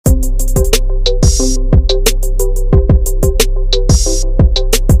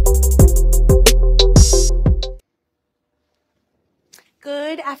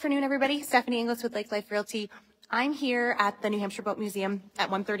afternoon, everybody. Stephanie Inglis with Lake Life Realty. I'm here at the New Hampshire Boat Museum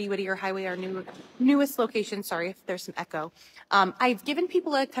at 130 Whittier Highway, our newest location. Sorry if there's some echo. I've given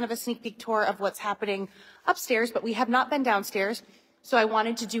people a kind of a sneak peek tour of what's happening upstairs, but we have not been downstairs. So I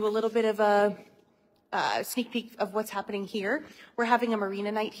wanted to do a little bit of a sneak peek of what's happening here. We're having a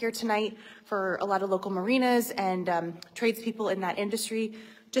marina night here tonight for a lot of local marinas and tradespeople in that industry,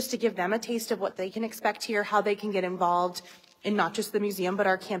 just to give them a taste of what they can expect here, how they can get involved in not just the museum, but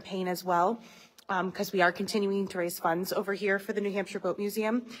our campaign as well, because we are continuing to raise funds over here for the New Hampshire Boat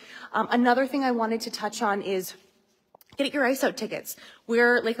Museum. Another thing I wanted to touch on is get your Ice Out tickets.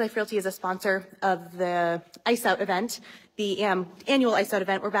 Lake Life Realty is a sponsor of the Ice Out event, the annual Ice Out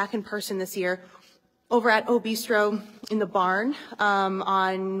event. We're back in person this year over at O Bistro in the barn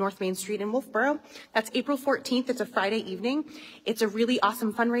on North Main Street in Wolfboro. That's April 14th. It's a Friday evening. It's a really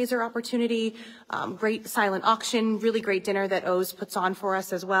awesome fundraiser opportunity, great silent auction, really great dinner that O's puts on for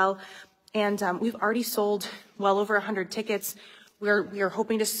us as well. And we've already sold well over 100 tickets. We are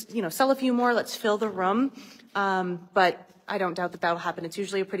hoping to sell a few more. Let's fill the room. But I don't doubt that that'll happen. It's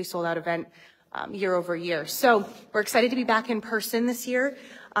usually a pretty sold out event year over year. So we're excited to be back in person this year.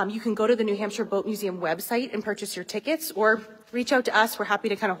 You can go to the New Hampshire Boat Museum website and purchase your tickets, or reach out to us. We're happy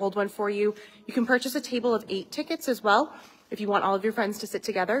to kind of hold one for you. You can purchase a table of 8 tickets as well if you want all of your friends to sit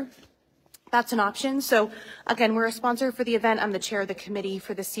together. That's an option. So again, we're a sponsor for the event. I'm the chair of the committee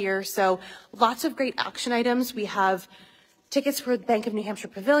for this year. So lots of great action items. We have tickets for the Bank of New Hampshire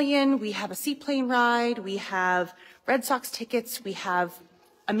Pavilion. We have a seaplane ride. We have Red Sox tickets. We have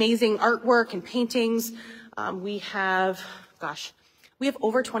amazing artwork and paintings. We have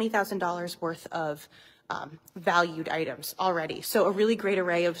over $20,000 worth of valued items already. So a really great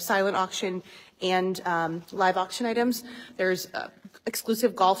array of silent auction and live auction items. There's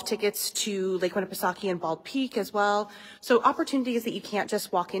exclusive golf tickets to Lake Winnipesaukee and Bald Peak as well. So opportunities that you can't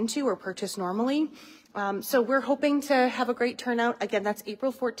just walk into or purchase normally. So we're hoping to have a great turnout. Again, that's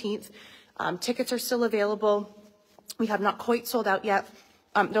April 14th. Tickets are still available. We have not quite sold out yet.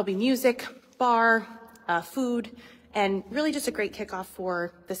 There'll be music, bar, food, and really just a great kickoff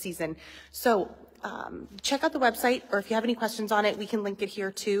for the season. So check out the website, or if you have any questions on it, we can link it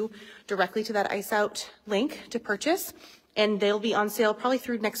here too, directly to that Ice Out link to purchase. And they'll be on sale probably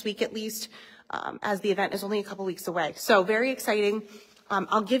through next week at least, as the event is only a couple weeks away. So very exciting.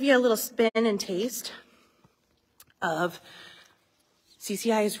 I'll give you a little spin and taste of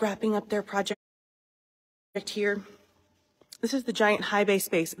CCI is wrapping up their project here. This is the giant high bay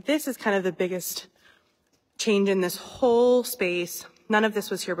space. This is kind of the biggest change in this whole space. None of this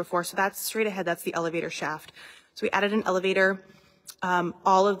was here before. So that's straight ahead. That's the elevator shaft. So we added an elevator,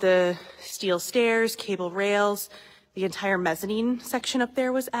 all of the steel stairs, cable rails, the entire mezzanine section up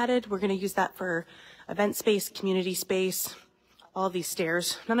there was added. We're going to use that for event space, community space, all of these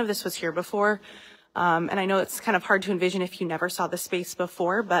stairs. None of this was here before. And I know it's kind of hard to envision if you never saw the space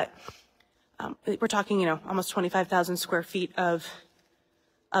before, but we're talking, almost 25,000 square feet of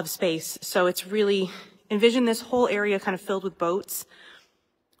space. So it's really, envision this whole area kind of filled with boats.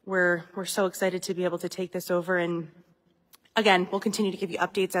 We're so excited to be able to take this over. And again, we'll continue to give you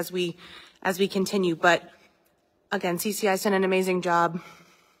updates as we continue. But again, CCI's done an amazing job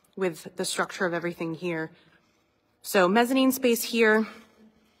with the structure of everything here. So mezzanine space here.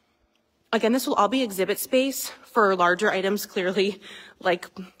 Again, this will all be exhibit space for larger items, clearly, like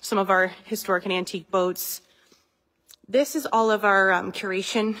some of our historic and antique boats. This is all of our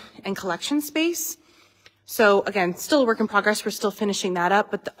curation and collection space. So again, still a work in progress. We're still finishing that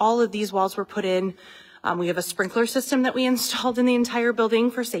up, but all of these walls were put in. We have a sprinkler system that we installed in the entire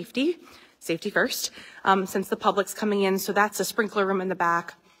building for safety first, since the public's coming in. So that's a sprinkler room in the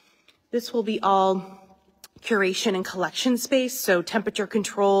back. This will be all curation and collection space, so temperature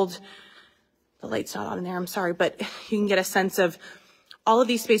controlled. The light's not on in there, I'm sorry, but you can get a sense of all of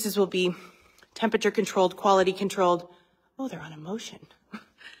these spaces will be temperature controlled, quality controlled. Oh, they're on emotion.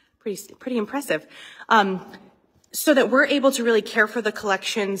 Pretty impressive. So that we're able to really care for the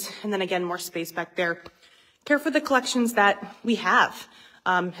collections, and then again, more space back there. Care for the collections that we have,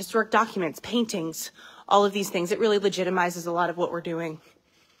 historic documents, paintings, all of these things. It really legitimizes a lot of what we're doing.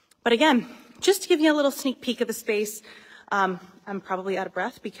 But again, just to give you a little sneak peek of the space, I'm probably out of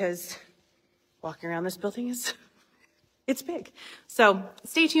breath because walking around this building it's big. So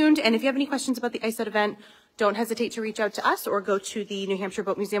stay tuned. And if you have any questions about the Ice Out event, don't hesitate to reach out to us or go to the New Hampshire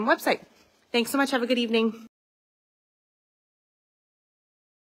Boat Museum website. Thanks so much. Have a good evening.